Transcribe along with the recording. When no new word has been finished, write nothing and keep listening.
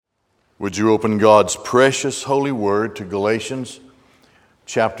Would you open God's precious holy word to Galatians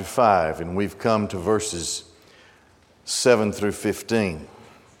chapter 5, and we've come to verses 7 through 15.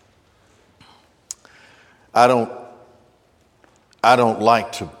 I don't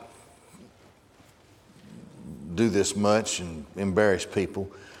like to do this much and embarrass people,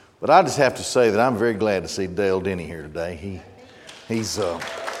 but I just have to say that I'm very glad to see Dale Denny here today.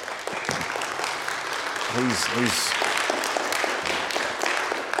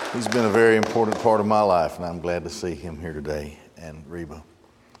 He's been a very important part of my life, and I'm glad to see him here today, and Reba.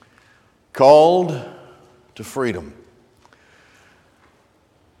 Called to freedom.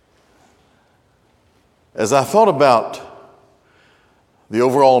 As I thought about the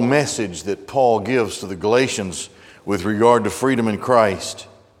overall message that Paul gives to the Galatians with regard to freedom in Christ,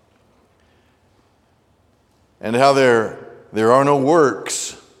 and how there are no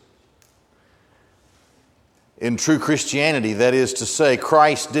works in true Christianity, that is to say,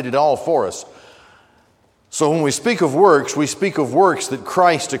 Christ did it all for us. So when we speak of works that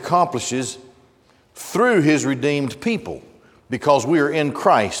Christ accomplishes through His redeemed people, because we are in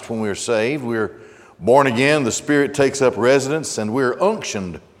Christ when we are saved. We are born again, the Spirit takes up residence, and we are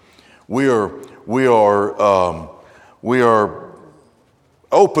unctioned. We are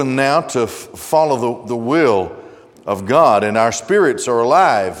open now to follow the will of God, and our spirits are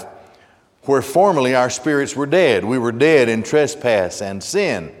alive, where formerly our spirits were dead. We were dead in trespass and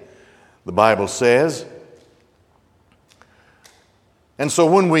sin, the Bible says. And so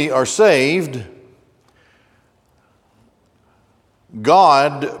when we are saved,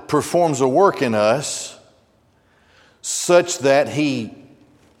 God performs a work in us such that He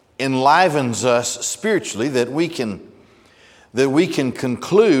enlivens us spiritually, that we can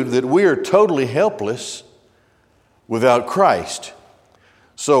conclude that we are totally helpless without Christ.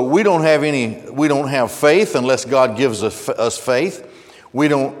 So we don't have faith unless God gives us faith. We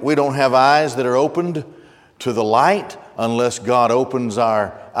don't have eyes that are opened to the light unless God opens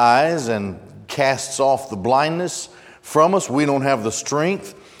our eyes and casts off the blindness from us. We don't have the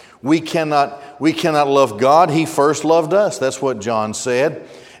strength. We cannot love God. He first loved us. That's what John said.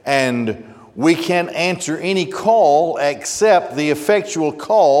 And we can't answer any call except the effectual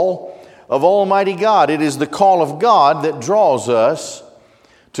call of Almighty God. It is the call of God that draws us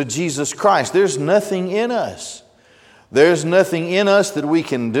to Jesus Christ. There's nothing in us. There's nothing in us that we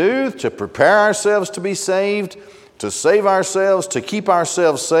can do to prepare ourselves to be saved, to save ourselves, to keep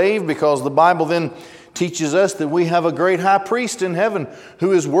ourselves saved, because the Bible then teaches us that we have a great high priest in heaven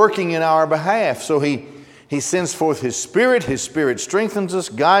who is working in our behalf. So He sends forth His Spirit. His Spirit strengthens us,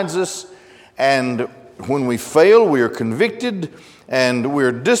 guides us, and when we fail, we are convicted and we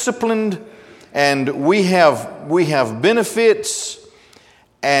are disciplined, and we have benefits,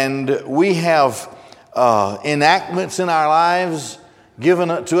 and we have enactments in our lives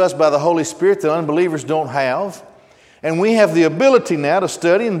given to us by the Holy Spirit that unbelievers don't have. And we have the ability now to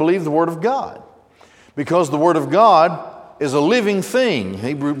study and believe the Word of God, because the Word of God is a living thing.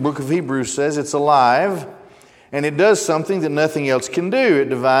 The book of Hebrews says it's alive, and it does something that nothing else can do. It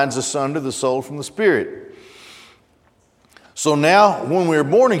divides asunder the soul from the spirit. So now, when we're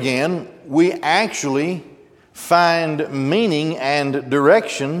born again, we actually find meaning and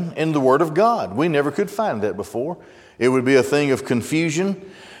direction in the Word of God. We never could find that before. It would be a thing of confusion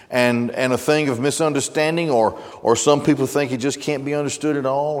and a thing of misunderstanding, or some people think it just can't be understood at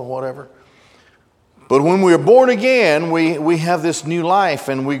all, or whatever. But when we are born again, we have this new life,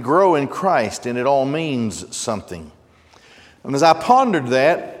 and we grow in Christ, and it all means something. And as I pondered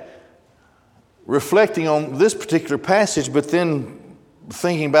that, reflecting on this particular passage, but then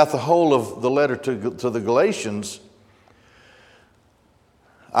thinking about the whole of the letter to the Galatians,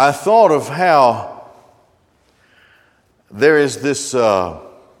 I thought of how there is this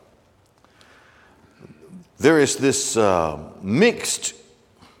mixed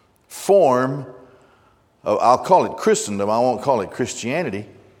form of, I'll call it Christendom, I won't call it Christianity,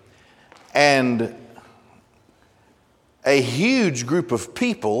 and a huge group of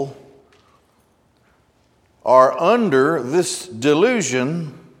people are under this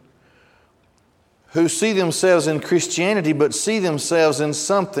delusion who see themselves in Christianity but see themselves in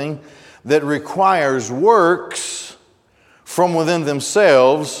something that requires works from within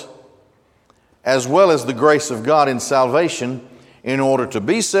themselves, as well as the grace of God in salvation, in order to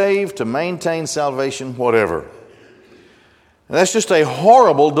be saved, to maintain salvation, whatever. And that's just a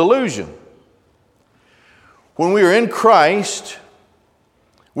horrible delusion. When we are in Christ,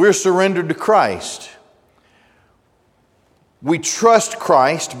 we're surrendered to Christ. We trust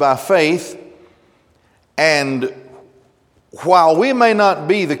Christ by faith, and while we may not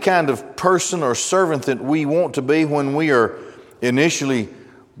be the kind of person or servant that we want to be when we are initially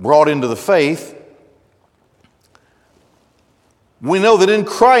brought into the faith, we know that in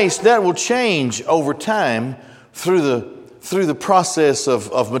Christ that will change over time through the process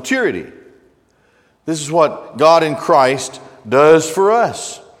of maturity. This is what God in Christ does for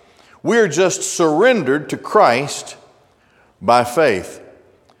us. We're just surrendered to Christ by faith.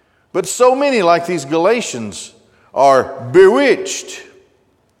 But so many, like these Galatians, are bewitched.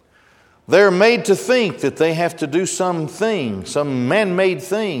 They're made to think that they have to do something, some man-made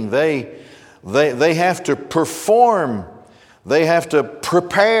thing. They have to perform. They have to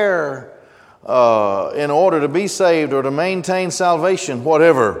prepare in order to be saved or to maintain salvation,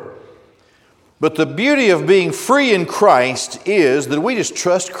 whatever. But the beauty of being free in Christ is that we just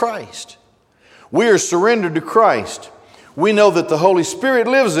trust Christ. We are surrendered to Christ. We know that the Holy Spirit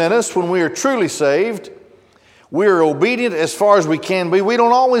lives in us when we are truly saved. We are obedient as far as we can be. We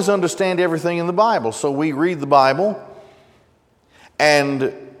don't always understand everything in the Bible, so we read the Bible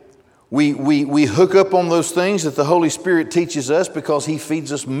and we hook up on those things that the Holy Spirit teaches us because He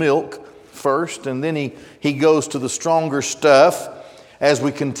feeds us milk first, and then He goes to the stronger stuff as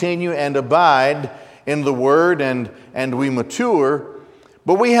we continue and abide in the Word and we mature.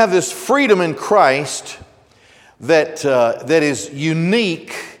 But we have this freedom in Christ that is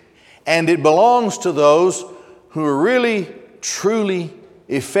unique, and it belongs to those who are really, truly,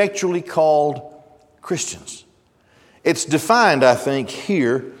 effectually called Christians. It's defined, I think,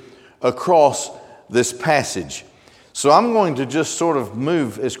 here across this passage. So I'm going to just sort of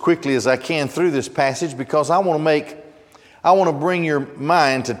move as quickly as I can through this passage because I want to bring your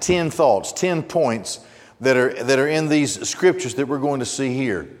mind to 10 thoughts, 10 points that are in these scriptures that we're going to see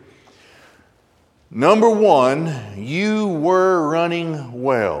here. Number one, you were running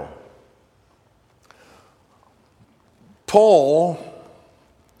well. Paul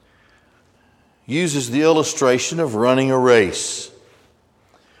uses the illustration of running a race.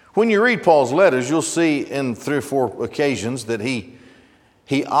 When you read Paul's letters, you'll see in 3 or 4 occasions that he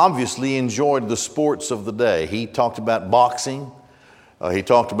obviously enjoyed the sports of the day. He talked about boxing. He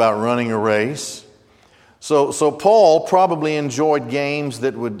talked about running a race. So Paul probably enjoyed games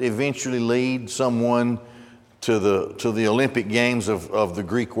that would eventually lead someone to the Olympic Games of the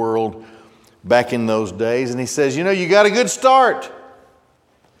Greek world back in those days. And he says, you got a good start.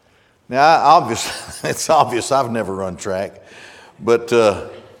 Now, it's obvious I've never run track, but I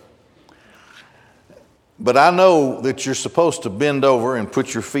know that you're supposed to bend over and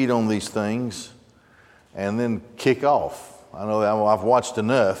put your feet on these things and then kick off. I know that I've watched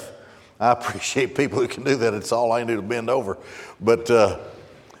enough. I appreciate people who can do that. It's all I can do to bend over. But to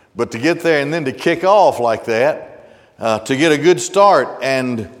get there and then to kick off like that, to get a good start,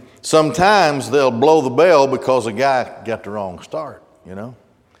 and sometimes they'll blow the bell because a guy got the wrong start,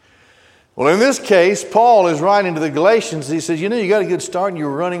 Well, in this case, Paul is writing to the Galatians. He says, you got a good start and you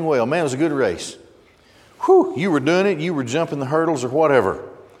were running well. Man, it was a good race. Whew, you were doing it. You were jumping the hurdles or whatever.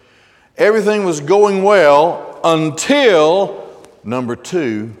 Everything was going well until, number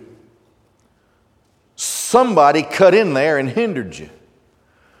 2, somebody cut in there and hindered you.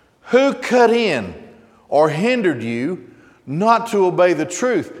 Who cut in or hindered you not to obey the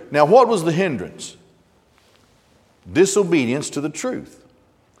truth? Now, what was the hindrance? Disobedience to the truth,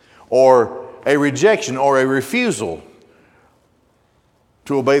 or a rejection or a refusal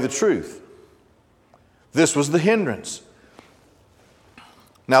to obey the truth. This was the hindrance.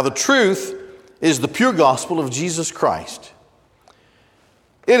 Now, the truth is the pure gospel of Jesus Christ.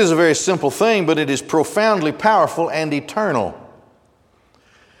 It is a very simple thing, but it is profoundly powerful and eternal.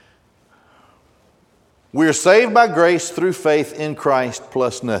 We are saved by grace through faith in Christ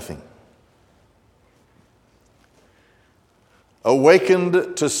plus nothing.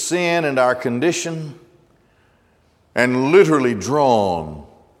 Awakened to sin and our condition, and literally drawn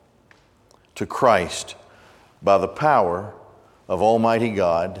to Christ by the power of Almighty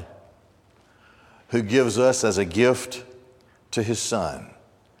God, who gives us as a gift to His Son.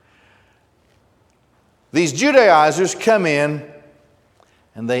 These Judaizers come in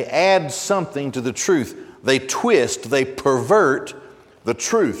and they add something to the truth. They twist, they pervert the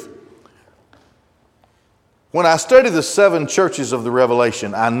truth. When I study the 7 churches of the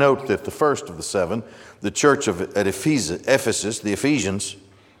Revelation, I note that the first of the 7, the church at Ephesus, the Ephesians,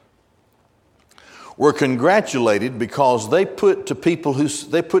 were congratulated because they put to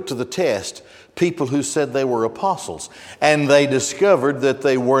the test people who said they were apostles, and they discovered that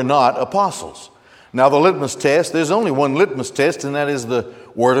they were not apostles. Now, the litmus test, there's only one litmus test, and that is the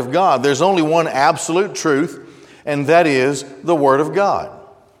Word of God. There's only one absolute truth, and that is the Word of God.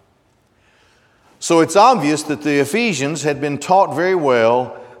 So it's obvious that the Ephesians had been taught very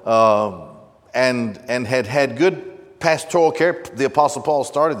well and had good pastoral care. The Apostle Paul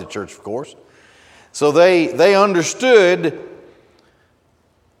started the church, of course. So they understood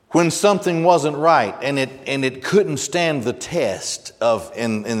when something wasn't right, and it couldn't stand the test of,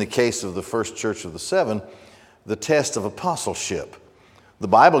 in the case of the first church of the seven, the test of apostleship. The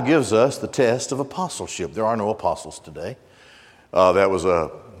Bible gives us the test of apostleship. There are no apostles today. That was an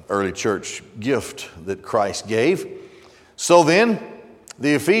early church gift that Christ gave. So then,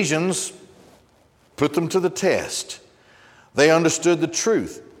 the Ephesians put them to the test. They understood the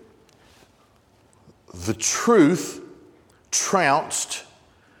truth. The truth trounced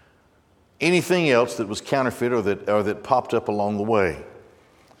anything else that was counterfeit or that popped up along the way.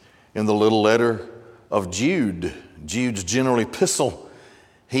 In the little letter of Jude, Jude's general epistle,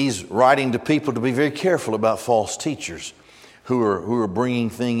 he's writing to people to be very careful about false teachers who are bringing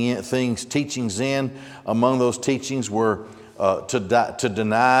teachings in. Among those teachings were to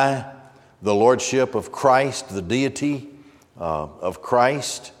deny the lordship of Christ, the deity of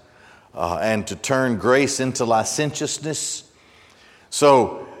Christ, and to turn grace into licentiousness.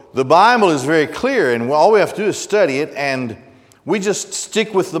 So the Bible is very clear, and all we have to do is study it, and we just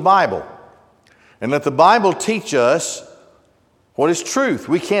stick with the Bible and let the Bible teach us what is truth.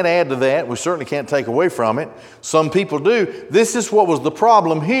 We can't add to that. We certainly can't take away from it. Some people do. This is what was the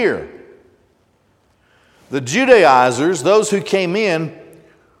problem here. The Judaizers, those who came in,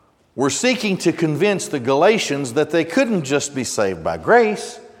 were seeking to convince the Galatians that they couldn't just be saved by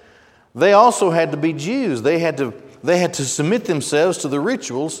grace. They also had to be Jews. They had to submit themselves to the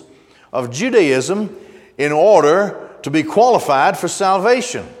rituals of Judaism in order to be qualified for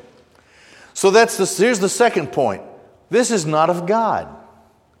salvation. So here's the second point. This is not of God.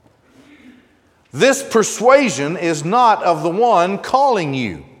 This persuasion is not of the one calling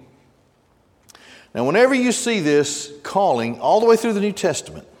you. Now, whenever you see this calling all the way through the New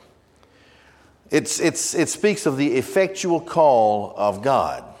Testament, it speaks of the effectual call of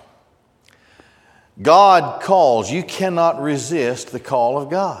God. God calls. You cannot resist the call of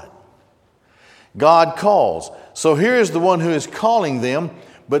God. God calls. So here's the one who is calling them,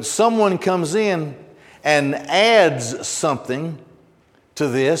 but someone comes in and adds something to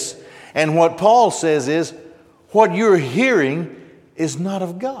this. And what Paul says is, what you're hearing is not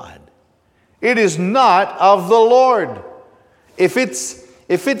of God. It is not of the Lord. If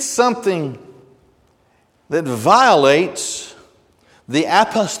it's something that violates the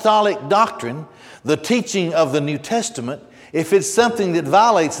apostolic doctrine, the teaching of the New Testament, if it's something that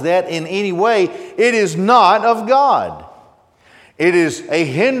violates that in any way, it is not of God. It is a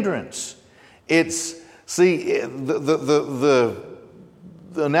hindrance. The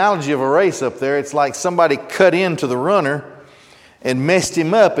analogy of a race up there, it's like somebody cut into the runner and messed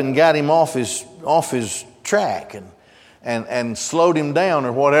him up and got him off his track and slowed him down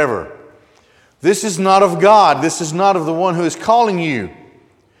or whatever. This is not of God. This is not of the one who is calling you.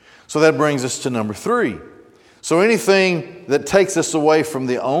 So that brings us to number 3. So anything that takes us away from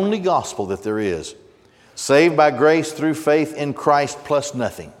the only gospel that there is, saved by grace through faith in Christ plus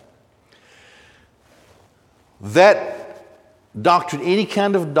nothing. That doctrine, any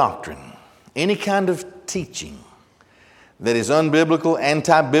kind of teaching that is unbiblical,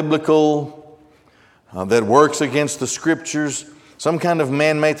 anti-biblical, that works against the Scriptures, some kind of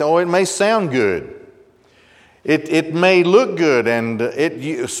man-made, it may sound good. It may look good, and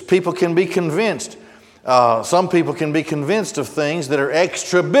people can be convinced. Some people can be convinced of things that are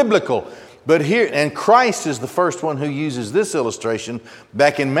extra-biblical. But here, and Christ is the first one who uses this illustration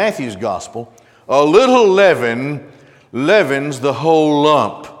back in Matthew's Gospel. A little leaven leavens the whole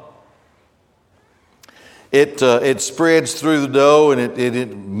lump. It spreads through the dough and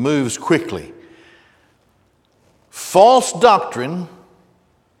it moves quickly. False doctrine,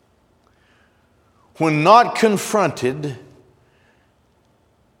 when not confronted,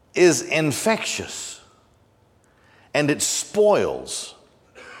 is infectious, and it spoils,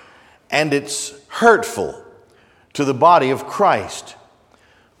 and it's hurtful to the body of Christ.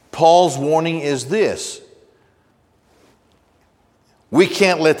 Paul's warning is this: we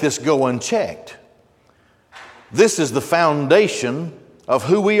can't let this go unchecked. This is the foundation of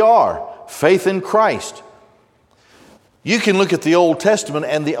who we are, faith in Christ. You can look at the Old Testament,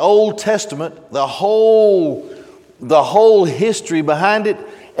 and the Old Testament, the whole history behind it,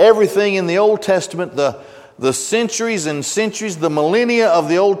 everything in the Old Testament, the centuries and centuries, the millennia of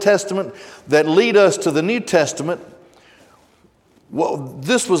the Old Testament that lead us to the New Testament, well,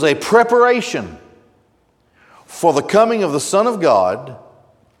 this was a preparation for the coming of the Son of God,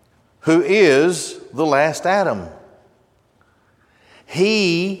 who is the last Adam.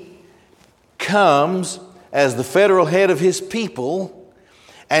 He comes as the federal head of His people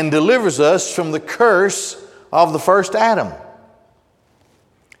and delivers us from the curse of the first Adam.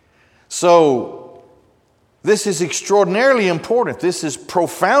 So, this is extraordinarily important. This is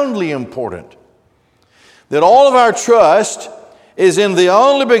profoundly important. That all of our trust is in the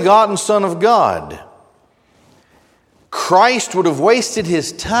only begotten Son of God. Christ would have wasted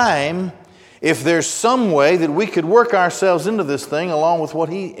His time if there's some way that we could work ourselves into this thing along with what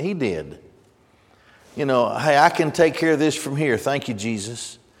He did. You know, hey, I can take care of this from here. Thank you,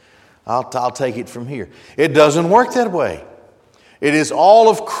 Jesus. I'll take it from here. It doesn't work that way. It is all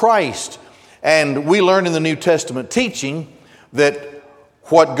of Christ. And we learn in the New Testament teaching that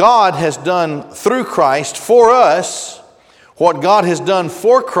what God has done through Christ for us, what God has done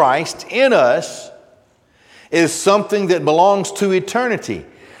for Christ in us, is something that belongs to eternity.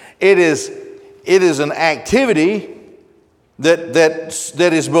 It is an activity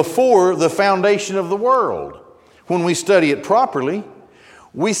that is before the foundation of the world. When we study it properly,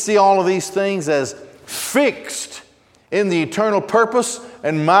 we see all of these things as fixed in the eternal purpose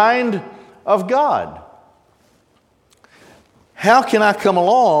and mind of God. How can I come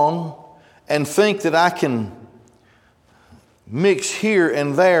along and think that I can mix here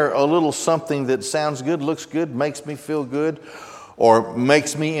and there a little something that sounds good, looks good, makes me feel good, or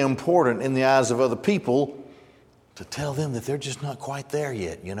makes me important in the eyes of other people, to tell them that they're just not quite there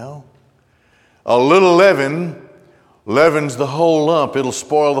yet, you know? A little leaven leavens the whole lump. It'll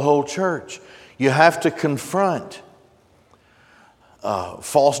spoil the whole church. You have to confront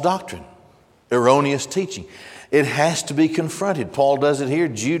false doctrine, erroneous teaching. It has to be confronted. Paul does it here.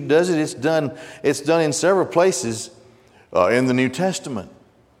 Jude does it. It's done in several places in the New Testament.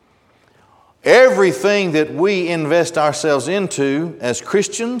 Everything that we invest ourselves into as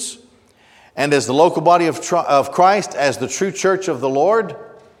Christians and as the local body of Christ, as the true church of the Lord,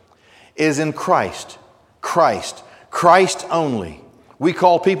 is in Christ. Christ. Christ only. We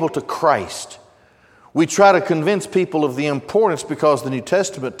call people to Christ. We try to convince people of the importance, because the New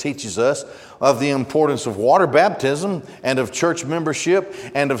Testament teaches us of the importance of water baptism and of church membership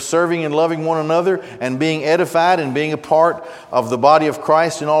and of serving and loving one another and being edified and being a part of the body of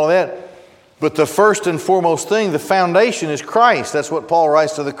Christ and all of that. But the first and foremost thing, the foundation, is Christ. That's what Paul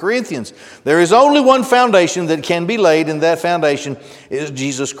writes to the Corinthians. There is only one foundation that can be laid, and that foundation is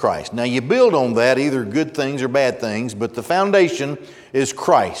Jesus Christ. Now you build on that, either good things or bad things, but the foundation is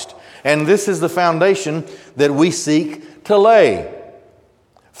Christ. And this is the foundation that we seek to lay.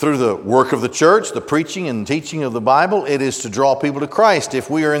 Through the work of the church, the preaching and teaching of the Bible, it is to draw people to Christ. If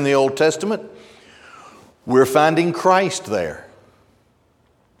we are in the Old Testament, we're finding Christ there.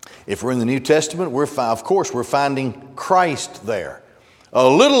 If we're in the New Testament, we're finding Christ there. A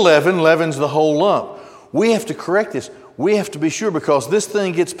little leaven leavens the whole lump. We have to correct this. We have to be sure, because this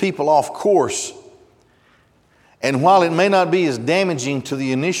thing gets people off course. And while it may not be as damaging to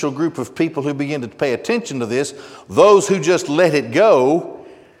the initial group of people who begin to pay attention to this, those who just let it go,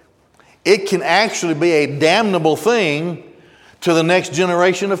 it can actually be a damnable thing to the next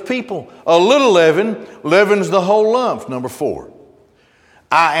generation of people. A little leaven leavens the whole lump. Number 4.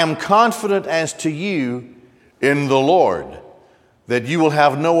 I am confident as to you in the Lord that you will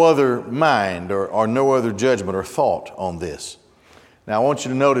have no other mind or no other judgment or thought on this. Now I want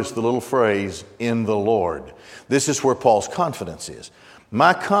you to notice the little phrase, in the Lord. This is where Paul's confidence is.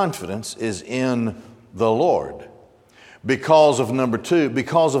 My confidence is in the Lord. Because of number 2,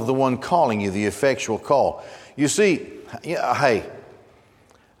 because of the one calling you, the effectual call. You see, hey,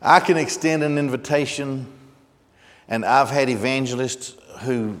 I can extend an invitation, and I've had evangelists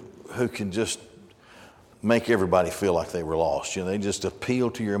who can just make everybody feel like they were lost. You know, they just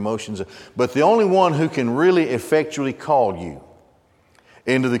appeal to your emotions. But the only one who can really effectually call you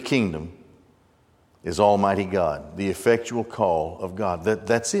into the kingdom is Almighty God, the effectual call of God.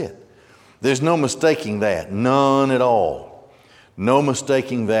 That's it. There's no mistaking that. None at all. No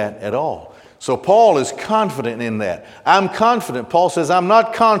mistaking that at all. So Paul is confident in that. I'm confident. Paul says, I'm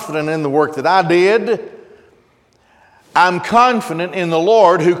not confident in the work that I did. I'm confident in the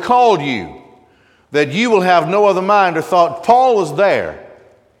Lord who called you, that you will have no other mind or thought. Paul was there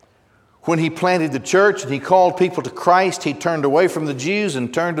when he planted the church and he called people to Christ. He turned away from the Jews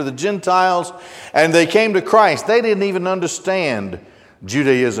and turned to the Gentiles, and they came to Christ. They didn't even understand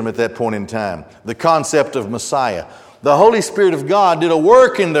Judaism at that point in time, the concept of Messiah. The Holy Spirit of God did a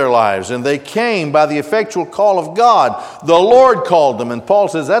work in their lives, and they came by the effectual call of God. The Lord called them, and Paul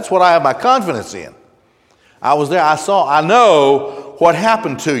says, that's what I have my confidence in. I was there, I know what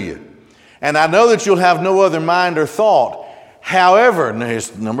happened to you. And I know that you'll have no other mind or thought. However, and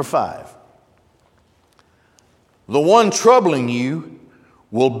here's number 5. The one troubling you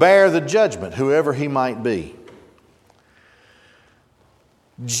will bear the judgment, whoever he might be.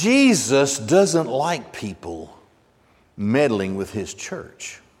 Jesus doesn't like people meddling with His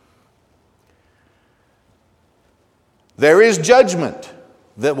church. There is judgment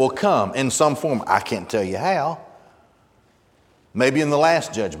that will come in some form. I can't tell you how. Maybe in the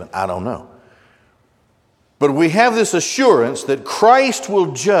last judgment. I don't know. But we have this assurance that Christ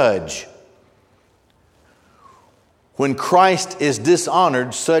will judge when Christ is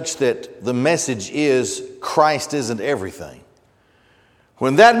dishonored such that the message is Christ isn't everything.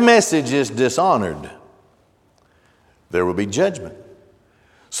 When that message is dishonored, there will be judgment.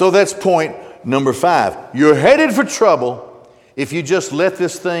 So that's point number 5. You're headed for trouble if you just let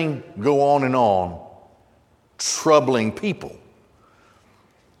this thing go on, troubling people.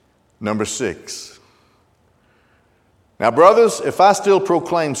 Number 6. Now, brothers, if I still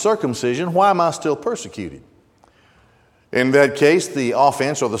proclaim circumcision, why am I still persecuted? In that case, the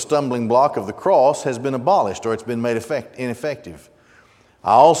offense or the stumbling block of the cross has been abolished, or it's been made ineffective.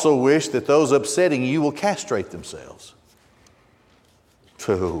 I also wish that those upsetting you will castrate themselves.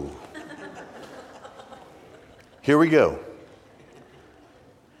 So, here we go.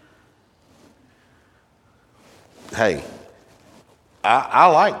 Hey, I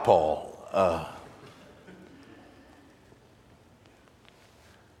like Paul.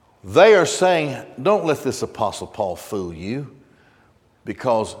 They are saying, don't let this Apostle Paul fool you,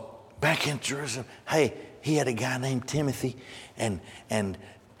 because back in Jerusalem, hey, he had a guy named Timothy, and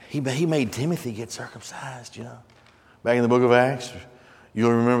he made Timothy get circumcised, you know. Back in the book of Acts,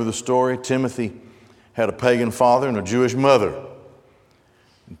 you'll remember the story. Timothy had a pagan father and a Jewish mother.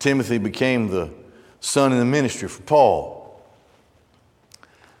 And Timothy became the son in the ministry for Paul.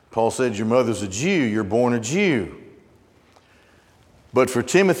 Paul said, your mother's a Jew, you're born a Jew. But for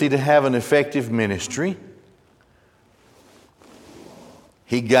Timothy to have an effective ministry,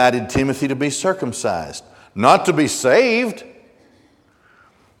 he guided Timothy to be circumcised. Not to be saved,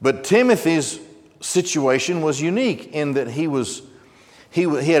 but Timothy's situation was unique in that he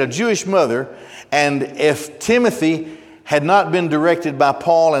had a Jewish mother, and if Timothy had not been directed by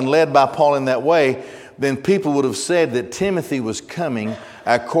Paul and led by Paul in that way, then people would have said that Timothy was coming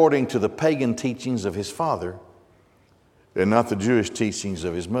according to the pagan teachings of his father and not the Jewish teachings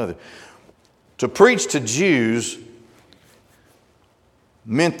of his mother. To preach to Jews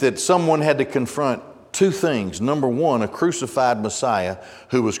meant that someone had to confront 2 things. Number 1, a crucified Messiah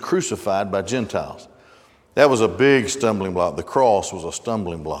who was crucified by Gentiles. That was a big stumbling block. The cross was a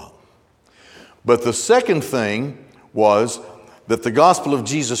stumbling block. But the second thing was that the gospel of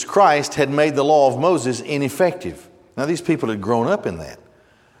Jesus Christ had made the law of Moses ineffective. Now, these people had grown up in that.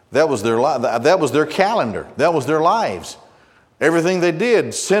 That was their calendar. That was their lives. Everything they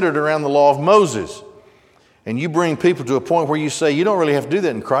did centered around the law of Moses. And you bring people to a point where you say, you don't really have to do that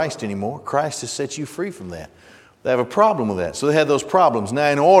in Christ anymore. Christ has set you free from that. They have a problem with that. So they had those problems. Now,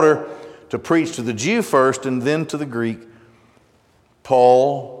 in order to preach to the Jew first and then to the Greek,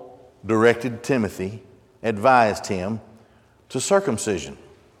 Paul directed Timothy, advised him to circumcision.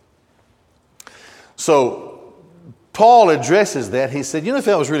 So Paul addresses that. He said, if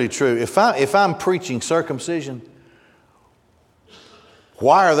that was really true, if I'm preaching circumcision,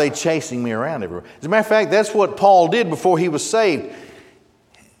 why are they chasing me around everywhere? As a matter of fact, that's what Paul did before he was saved.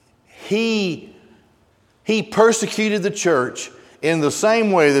 He persecuted the church in the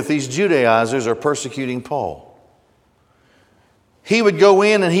same way that these Judaizers are persecuting Paul. He would go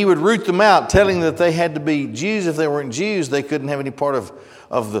in and he would root them out, telling them that they had to be Jews. If they weren't Jews, they couldn't have any part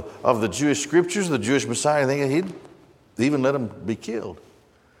of the Jewish scriptures, the Jewish Messiah. He'd even let them be killed.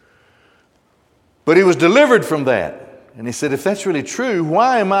 But he was delivered from that. And he said, if that's really true,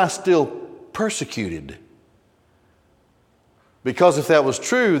 why am I still persecuted? Because if that was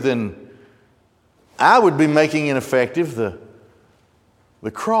true, then I would be making ineffective the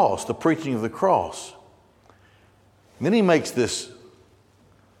cross, the preaching of the cross. And then he makes this,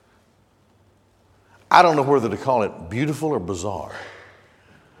 I don't know whether to call it beautiful or bizarre.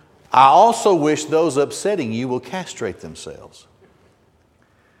 I also wish those upsetting you will castrate themselves.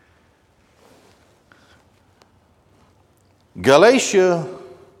 Galatia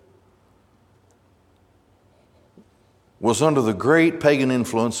was under the great pagan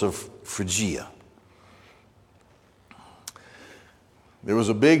influence of Phrygia. There was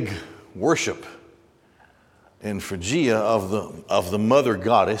a big worship in Phrygia of the mother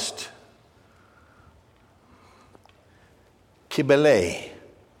goddess Cybele.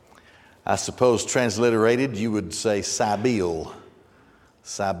 I suppose transliterated you would say Cybele.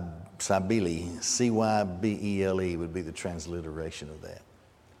 Cybele, C-Y-B-E-L-E would be the transliteration of that.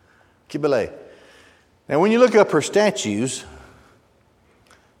 Cybele. Now, when you look up her statues,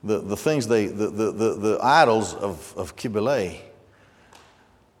 the things the idols of Cybele,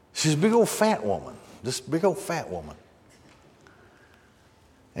 She's a big old fat woman, this big old fat woman.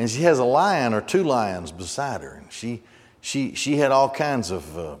 And she has a lion or two lions beside her. And she had all kinds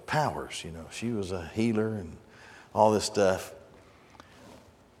of powers, you know. She was a healer and all this stuff.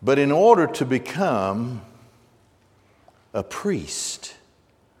 But in order to become a priest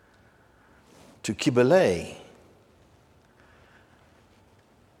to Cybele,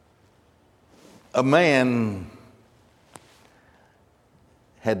 a man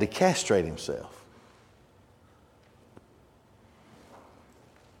had to castrate himself.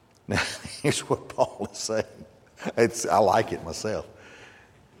 Now, here's what Paul is saying. I like it myself.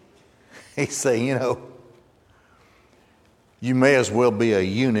 He's saying, you know, you may as well be a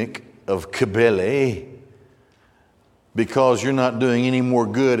eunuch of Cybele because you're not doing any more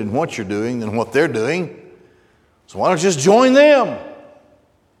good in what you're doing than what they're doing. So why don't you just join them?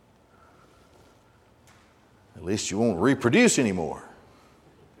 At least you won't reproduce anymore.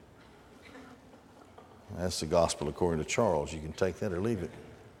 That's the gospel according to Charles. You can take that or leave it.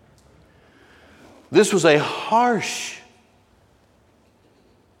 This was a harsh,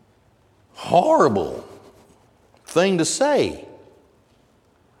 horrible thing to say.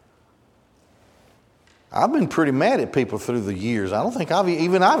 I've been pretty mad at people through the years. I don't think I've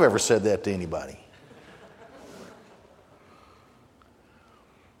ever said that to anybody.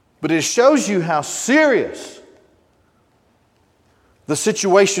 But it shows you how serious the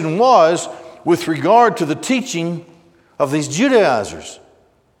situation was with regard to the teaching of these Judaizers.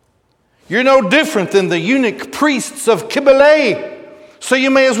 You're no different than the eunuch priests of Cybele, so you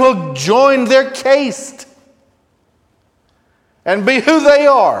may as well join their caste and be who they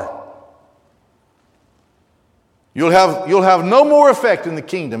are. You'll have no more effect in the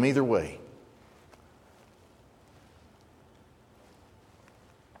kingdom either way.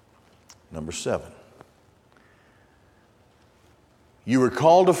 Number 7. You were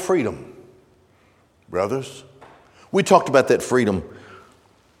called to freedom, brothers. We talked about that freedom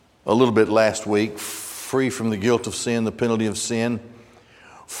a little bit last week. Free from the guilt of sin, the penalty of sin.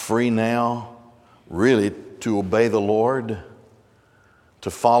 Free now, really, to obey the Lord,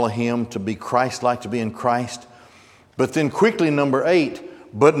 to follow Him, to be Christ-like, to be in Christ. But then quickly, number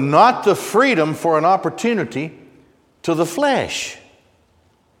 8, but not the freedom for an opportunity to the flesh.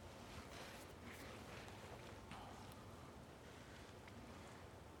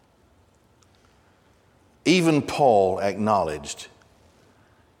 Even Paul acknowledged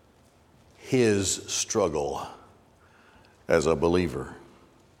his struggle as a believer.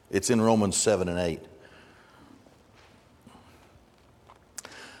 It's in Romans 7 and 8.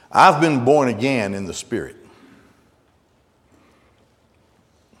 I've been born again in the Spirit.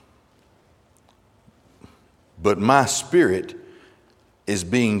 But my spirit is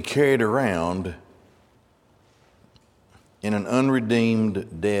being carried around in an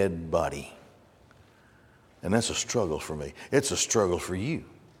unredeemed, dead body. And that's a struggle for me. It's a struggle for you.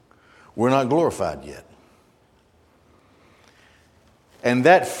 We're not glorified yet. And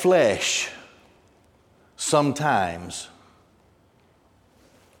that flesh sometimes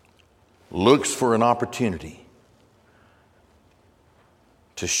looks for an opportunity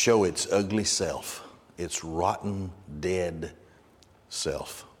to show its ugly self, its rotten, dead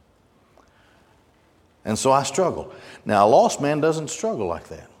self. And so I struggle. Now, a lost man doesn't struggle like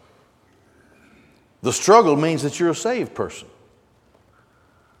that. The struggle means that you're a saved person.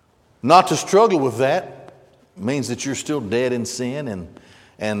 Not to struggle with that means that you're still dead in sin,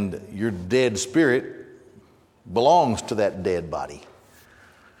 and your dead spirit belongs to that dead body.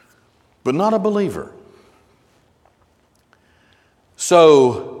 But not a believer.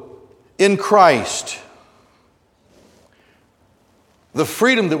 So, in Christ, the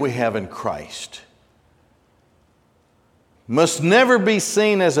freedom that we have in Christ must never be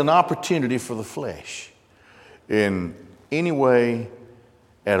seen as an opportunity for the flesh in any way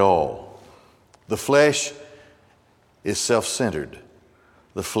at all. The flesh is self-centered.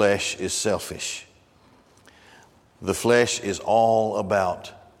 The flesh is selfish. The flesh is all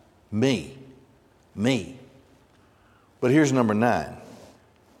about me. But here's number 9.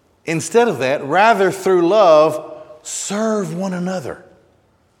 Instead of that, rather through love, serve one another.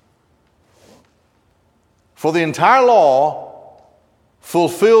 For the entire law,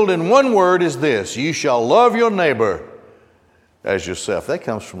 fulfilled in one word, is this: you shall love your neighbor as yourself. That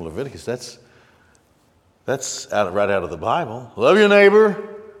comes from Leviticus. That's right out of the Bible. Love your neighbor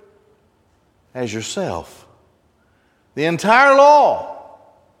as yourself. The entire law,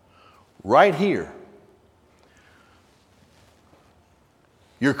 right here.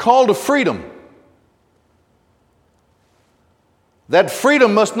 You're called to freedom. That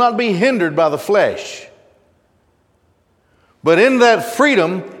freedom must not be hindered by the flesh. But in that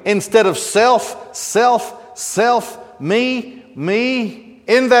freedom, instead of self, me,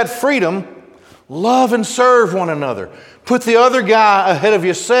 in that freedom, love and serve one another. Put the other guy ahead of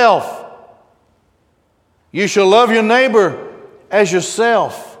yourself. You shall love your neighbor as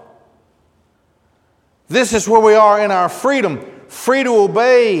yourself. This is where we are in our freedom. Free to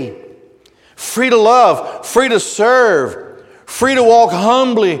obey, free to love, free to serve, free to walk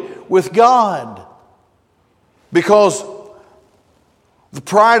humbly with God. Because the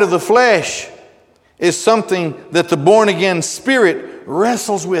pride of the flesh is something that the born-again spirit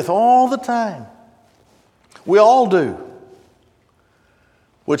wrestles with all the time. We all do.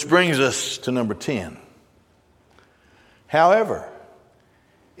 Which brings us to number 10. However,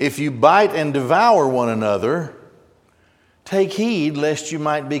 if you bite and devour one another, take heed lest you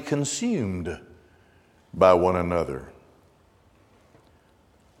might be consumed by one another.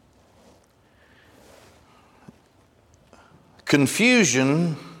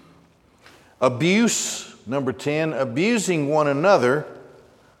 Confusion, abuse, number 10, abusing one another.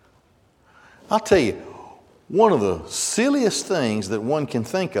 I'll tell you, one of the silliest things that one can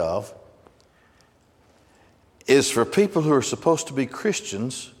think of is for people who are supposed to be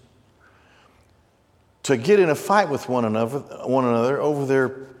Christians to get in a fight with one another over their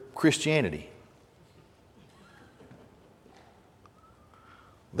Christianity.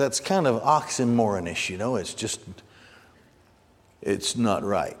 That's kind of oxymoronish, you know. It's not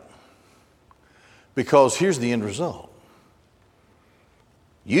right. Because here's the end result.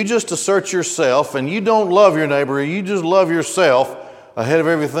 You just assert yourself and you don't love your neighbor, you just love yourself ahead of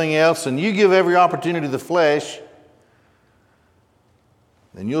everything else, and you give every opportunity to the flesh,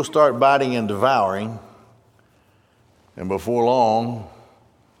 then you'll start biting and devouring, and before long,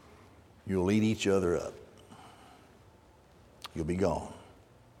 you'll eat each other up. You'll be gone.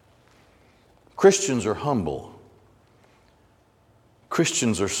 Christians are humble.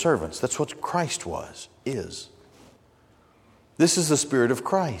 Christians are servants. That's what Christ is. This is the Spirit of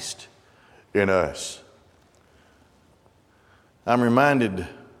Christ in us. I'm reminded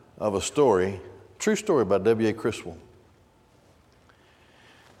of a story, true story by W.A. Criswell.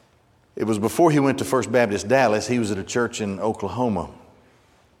 It was before he went to First Baptist Dallas. He was at a church in Oklahoma.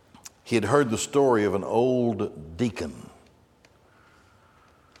 He had heard the story of an old deacon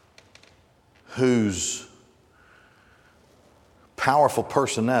whose powerful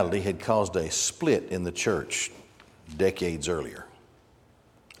personality had caused a split in the church decades earlier.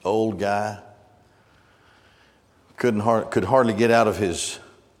 Old guy, could hardly get out of his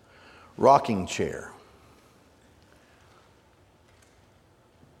rocking chair.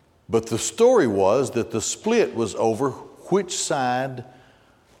 But the story was that the split was over which side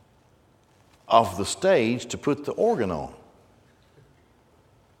of the stage to put the organ on.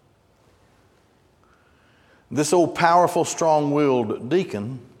 This old powerful, strong-willed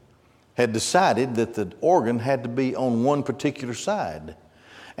deacon had decided that the organ had to be on one particular side,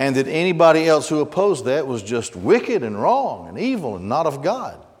 and that anybody else who opposed that was just wicked and wrong and evil and not of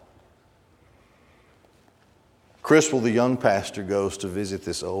God. Criswell, the young pastor, goes to visit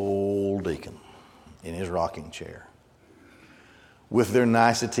this old deacon in his rocking chair. With their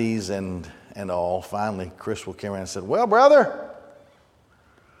niceties and all, finally Criswell came around and said, "Well, brother,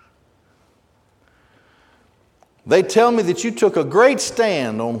 they tell me that you took a great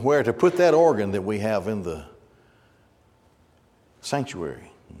stand on where to put that organ that we have in the sanctuary."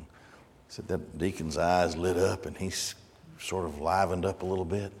 He said that deacon's eyes lit up and he sort of livened up a little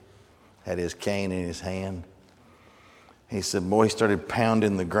bit, had his cane in his hand. He said, boy, he started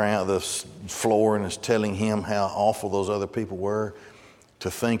pounding the ground, the floor, and was telling him how awful those other people were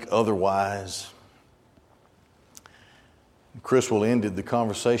to think otherwise. Criswell ended the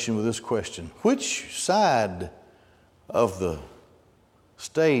conversation with this question: which side of the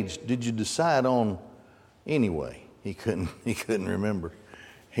stage did you decide on anyway? He couldn't remember.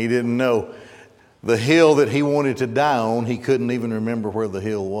 He didn't know. The hill that he wanted to die on, he couldn't even remember where the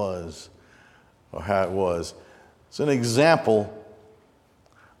hill was or how it was. It's an example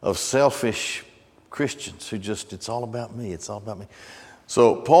of selfish Christians who just, it's all about me, it's all about me.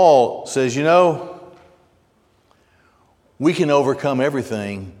 So Paul says, we can overcome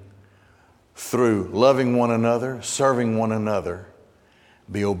everything through loving one another, serving one another,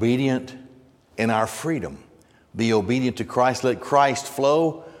 be obedient in our freedom, be obedient to Christ, let Christ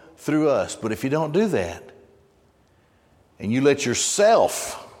flow through us. But if you don't do that, and you let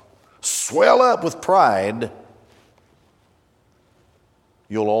yourself swell up with pride,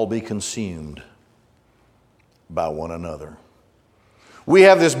 you'll all be consumed by one another. We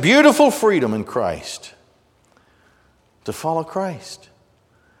have this beautiful freedom in Christ to follow Christ,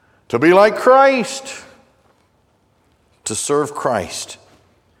 to be like Christ, to serve Christ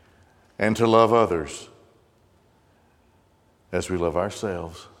and to love others as we love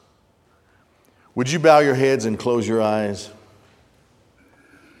ourselves. Would you bow your heads and close your eyes?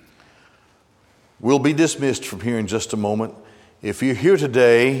 We'll be dismissed from here in just a moment. If you're here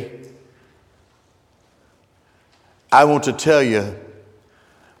today, I want to tell you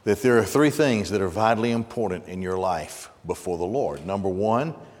that there are three things that are vitally important in your life before the Lord. Number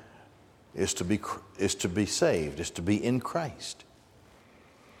one is to be saved, is to be in Christ.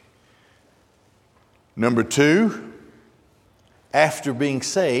 Number two, after being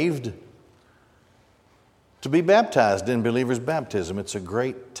saved, to be baptized in believer's baptism. It's a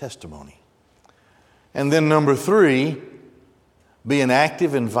great testimony. And then number three, be an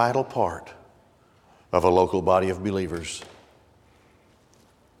active and vital part of a local body of believers.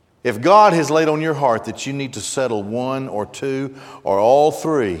 If God has laid on your heart that you need to settle one or two or all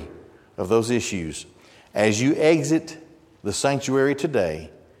three of those issues, as you exit the sanctuary today,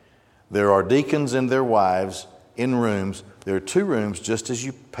 there are deacons and their wives in rooms. There are 2 rooms just as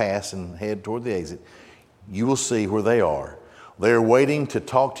you pass and head toward the exit. You will see where they are. They are waiting to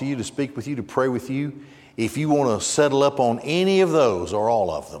talk to you, to speak with you, to pray with you. If you want to settle up on any of those or all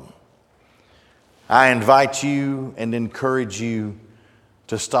of them, I invite you and encourage you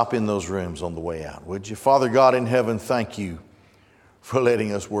to stop in those rooms on the way out, would you? Father God in heaven, thank you for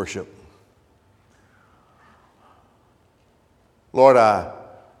letting us worship. Lord, I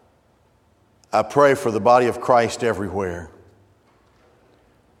pray for the body of Christ everywhere.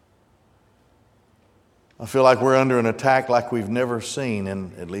 I feel like we're under an attack like we've never seen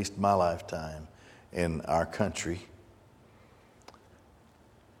in at least my lifetime in our country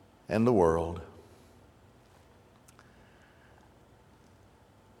and the world.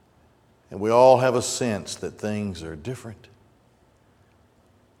 And we all have a sense that things are different.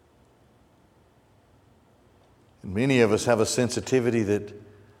 And many of us have a sensitivity that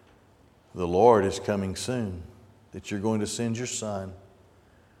the Lord is coming soon, that you're going to send your Son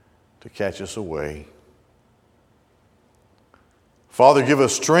to catch us away. Father, give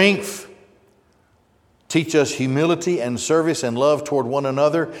us strength. Teach us humility and service and love toward one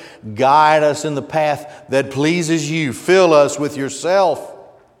another. Guide us in the path that pleases you. Fill us with yourself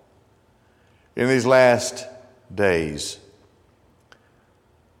in these last days.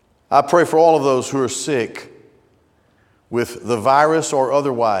 I pray for all of those who are sick with the virus or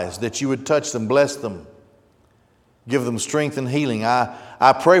otherwise, that you would touch them, bless them, give them strength and healing.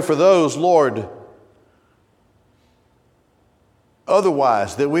 I pray for those, Lord,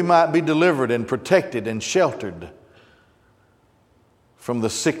 otherwise, that we might be delivered and protected and sheltered from the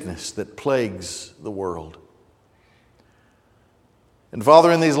sickness that plagues the world. And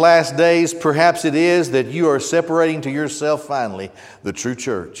Father, in these last days, perhaps it is that you are separating to yourself finally the true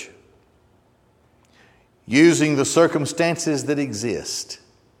church, using the circumstances that exist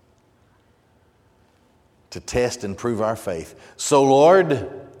to test and prove our faith. So, Lord,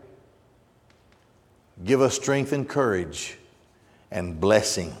 give us strength and courage and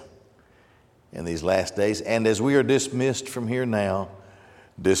blessing in these last days. And as we are dismissed from here now,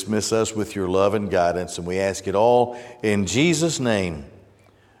 dismiss us with your love and guidance. And we ask it all in Jesus' name.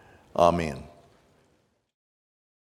 Amen.